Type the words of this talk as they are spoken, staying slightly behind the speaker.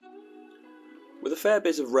With a fair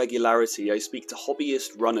bit of regularity, I speak to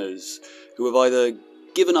hobbyist runners who have either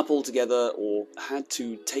given up altogether or had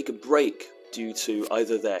to take a break due to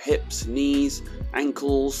either their hips, knees,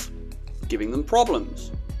 ankles giving them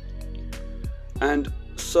problems. And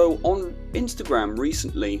so on Instagram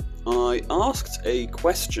recently, I asked a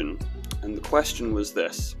question, and the question was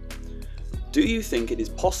this: do you think it is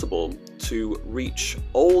possible to reach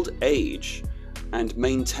old age and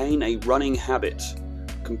maintain a running habit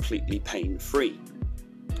completely pain-free?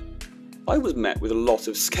 I was met with a lot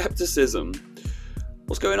of skepticism.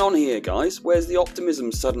 What's going on here, guys? Where's the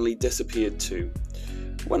optimism suddenly disappeared to?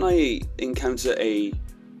 When I encounter a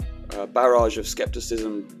barrage of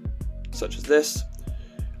skepticism such as this,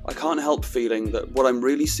 I can't help feeling that what I'm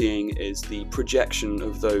really seeing is the projection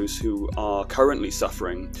of those who are currently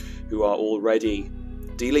suffering, who are already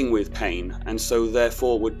dealing with pain, and so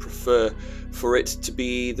therefore would prefer for it to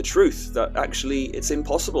be the truth that actually it's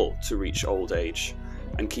impossible to reach old age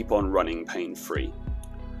and keep on running pain-free.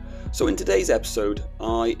 So in today's episode,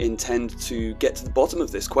 I intend to get to the bottom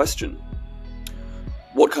of this question.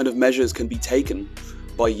 What kind of measures can be taken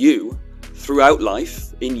by you throughout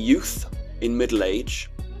life, in youth, in middle age,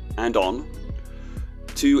 and on,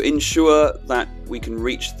 to ensure that we can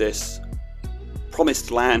reach this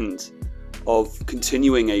promised land of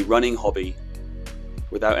continuing a running hobby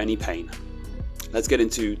without any pain? Let's get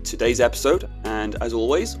into today's episode, and as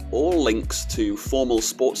always, all links to formal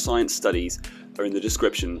sports science studies are in the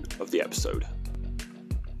description of the episode.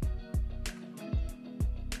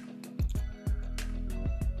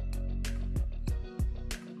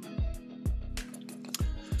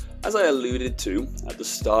 As I alluded to at the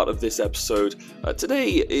start of this episode,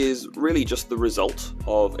 today is really just the result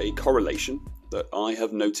of a correlation that I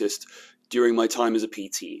have noticed during my time as a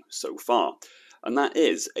PT so far, and that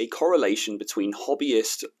is a correlation between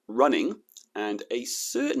hobbyist running and a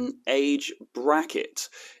certain age bracket.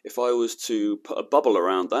 If I was to put a bubble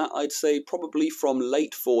around that, I'd say probably from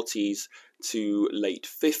late 40s to late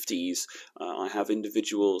 50s. I have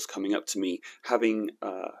individuals coming up to me having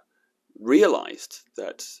realized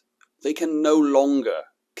that they can no longer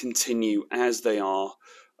continue as they are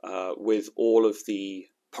with all of the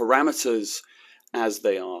parameters as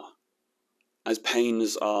they are, as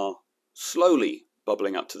pains are slowly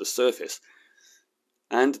bubbling up to the surface.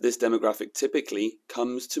 And this demographic typically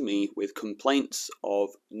comes to me with complaints of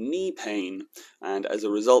knee pain, and as a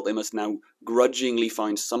result they must now grudgingly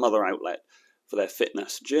find some other outlet for their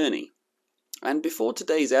fitness journey. And before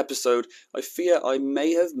today's episode, I fear I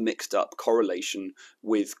may have mixed up correlation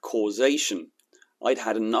with causation. I'd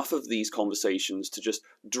had enough of these conversations to just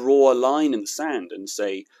draw a line in the sand and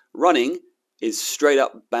say, running is straight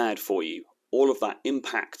up bad for you. All of that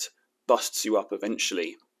impact busts you up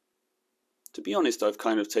eventually. To be honest, I've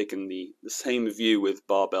kind of taken the same view with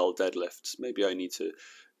barbell deadlifts. Maybe I need to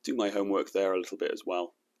do my homework there a little bit as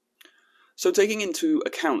well. So taking into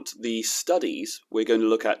account the studies we're going to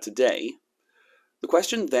look at today, the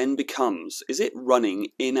question then becomes, is it running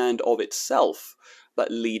in and of itself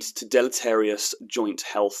that leads to deleterious joint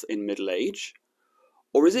health in middle age?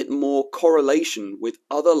 Or is it more correlation with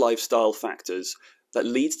other lifestyle factors that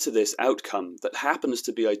leads to this outcome that happens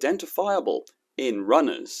to be identifiable in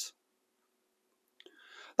runners?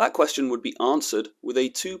 That question would be answered with a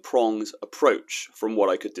two-pronged approach from what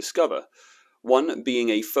I could discover, one being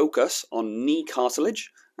a focus on knee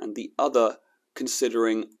cartilage and the other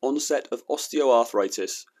considering onset of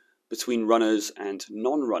osteoarthritis between runners and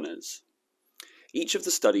non-runners. Each of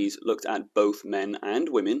the studies looked at both men and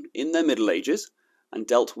women in their middle ages and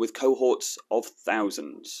dealt with cohorts of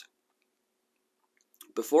thousands.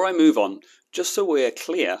 Before I move on, just so we're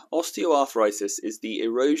clear, osteoarthritis is the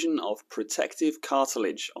erosion of protective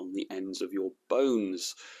cartilage on the ends of your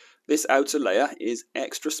bones. This outer layer is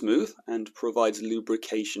extra smooth and provides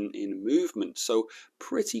lubrication in movement, so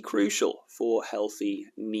pretty crucial for healthy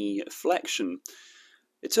knee flexion.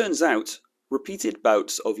 It turns out, repeated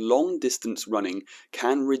bouts of long-distance running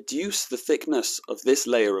can reduce the thickness of this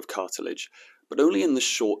layer of cartilage, but only in the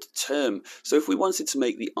short term. So if we wanted to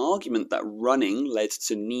make the argument that running led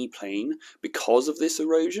to knee pain because of this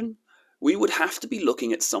erosion, we would have to be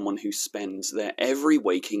looking at someone who spends their every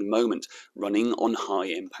waking moment running on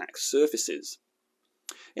high-impact surfaces.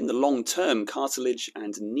 In the long term, cartilage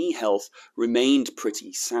and knee health remained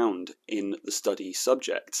pretty sound in the study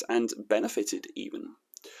subjects, and benefited even.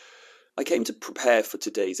 I came to prepare for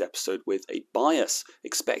today's episode with a bias,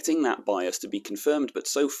 expecting that bias to be confirmed, but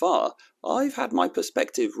so far, I've had my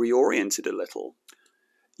perspective reoriented a little.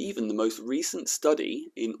 Even the most recent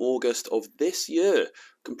study in August of this year,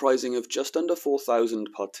 comprising of just under 4,000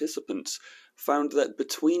 participants, found that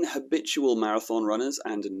between habitual marathon runners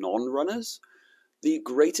and non-runners, the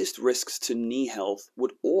greatest risks to knee health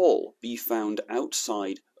would all be found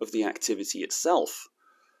outside of the activity itself.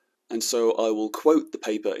 And so I will quote the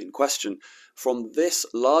paper in question. From this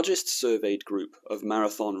largest surveyed group of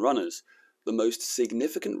marathon runners, the most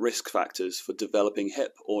significant risk factors for developing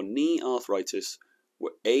hip or knee arthritis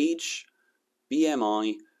were age,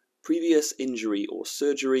 BMI, previous injury or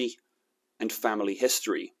surgery, and family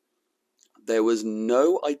history. There was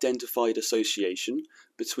no identified association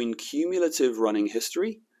between cumulative running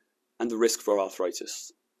history and the risk for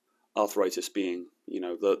arthritis. Arthritis being,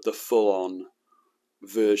 the full-on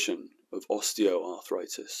version of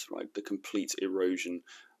osteoarthritis, right? The complete erosion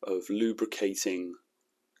of lubricating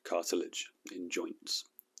cartilage in joints.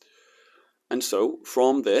 And so,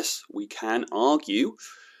 from this, we can argue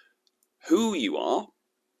who you are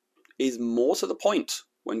is more to the point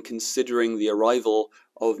when considering the arrival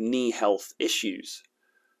of knee health issues.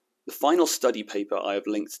 The final study paper I have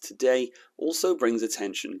linked today also brings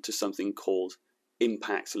attention to something called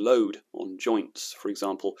impact load on joints. For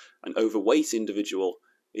example, an overweight individual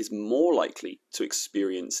is more likely to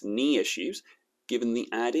experience knee issues given the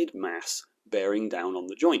added mass bearing down on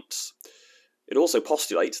the joints. It also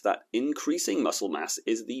postulates that increasing muscle mass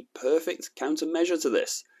is the perfect countermeasure to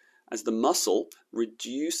this, as the muscle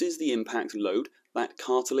reduces the impact load that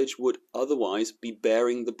cartilage would otherwise be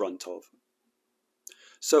bearing the brunt of.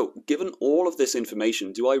 So, given all of this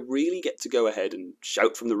information, do I really get to go ahead and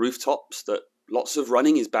shout from the rooftops that lots of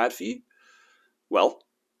running is bad for you? Well,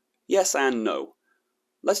 yes and no.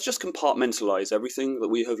 Let's just compartmentalize everything that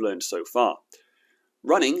we have learned so far.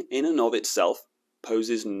 Running in and of itself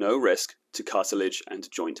poses no risk to cartilage and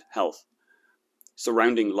joint health.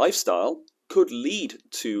 Surrounding lifestyle could lead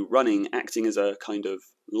to running acting as a kind of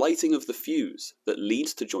lighting of the fuse that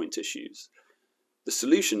leads to joint issues. The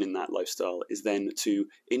solution in that lifestyle is then to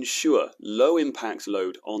ensure low impact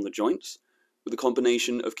load on the joints with a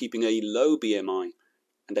combination of keeping a low BMI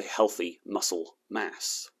and a healthy muscle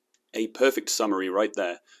mass. A perfect summary right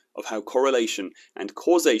there of how correlation and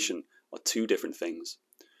causation are two different things.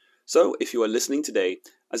 So if you are listening today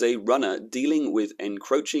as a runner dealing with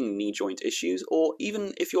encroaching knee joint issues, or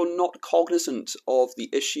even if you're not cognizant of the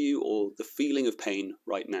issue or the feeling of pain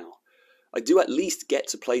right now, I do at least get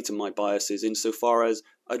to play to my biases insofar as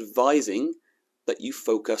advising that you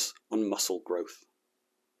focus on muscle growth.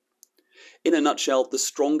 In a nutshell, the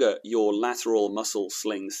stronger your lateral muscle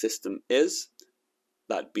sling system is,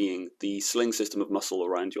 that being the sling system of muscle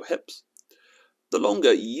around your hips, the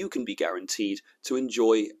longer you can be guaranteed to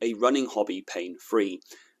enjoy a running hobby pain-free.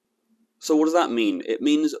 So what does that mean? It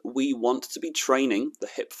means we want to be training the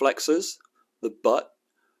hip flexors, the butt,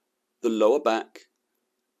 the lower back,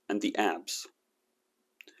 and the abs.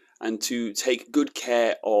 And to take good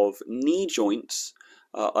care of knee joints,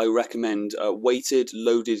 I recommend weighted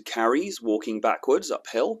loaded carries walking backwards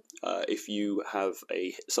uphill. If you have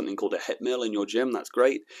something called a hip mill in your gym, that's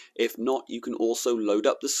great. If not, you can also load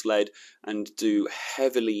up the sled and do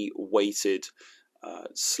heavily weighted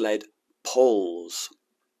sled pulls.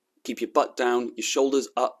 Keep your butt down, your shoulders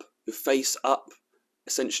up, your face up,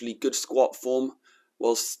 essentially good squat form,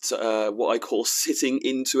 whilst what I call sitting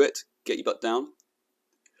into it. Get your butt down.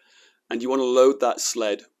 And you want to load that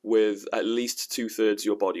sled with at least 2/3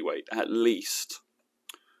 your body weight, at least.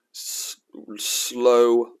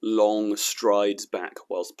 Slow, long strides back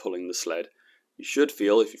whilst pulling the sled. You should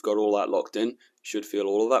feel, if you've got all that locked in, you should feel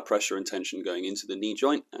all of that pressure and tension going into the knee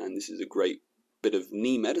joint, and this is a great bit of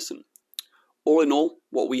knee medicine. All in all,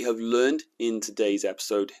 what we have learned in today's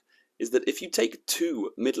episode is that if you take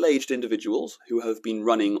two middle-aged individuals who have been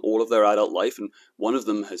running all of their adult life, and one of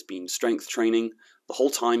them has been strength training the whole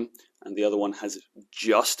time, and the other one has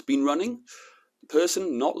just been running, the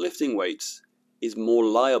person not lifting weights is more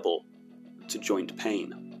liable to joint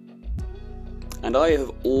pain. And I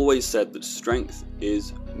have always said that strength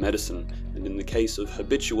is medicine, and in the case of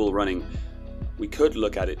habitual running, we could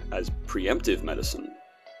look at it as preemptive medicine.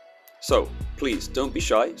 So please don't be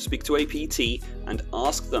shy, speak to a PT and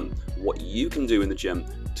ask them what you can do in the gym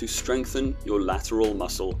to strengthen your lateral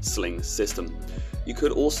muscle sling system. You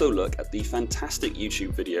could also look at the fantastic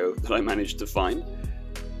YouTube video that I managed to find,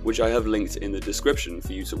 which I have linked in the description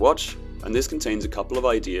for you to watch, and this contains a couple of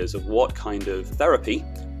ideas of what kind of therapy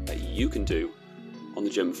that you can do on the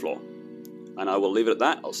gym floor. And I will leave it at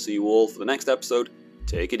that. I'll see you all for the next episode.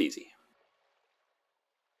 Take it easy.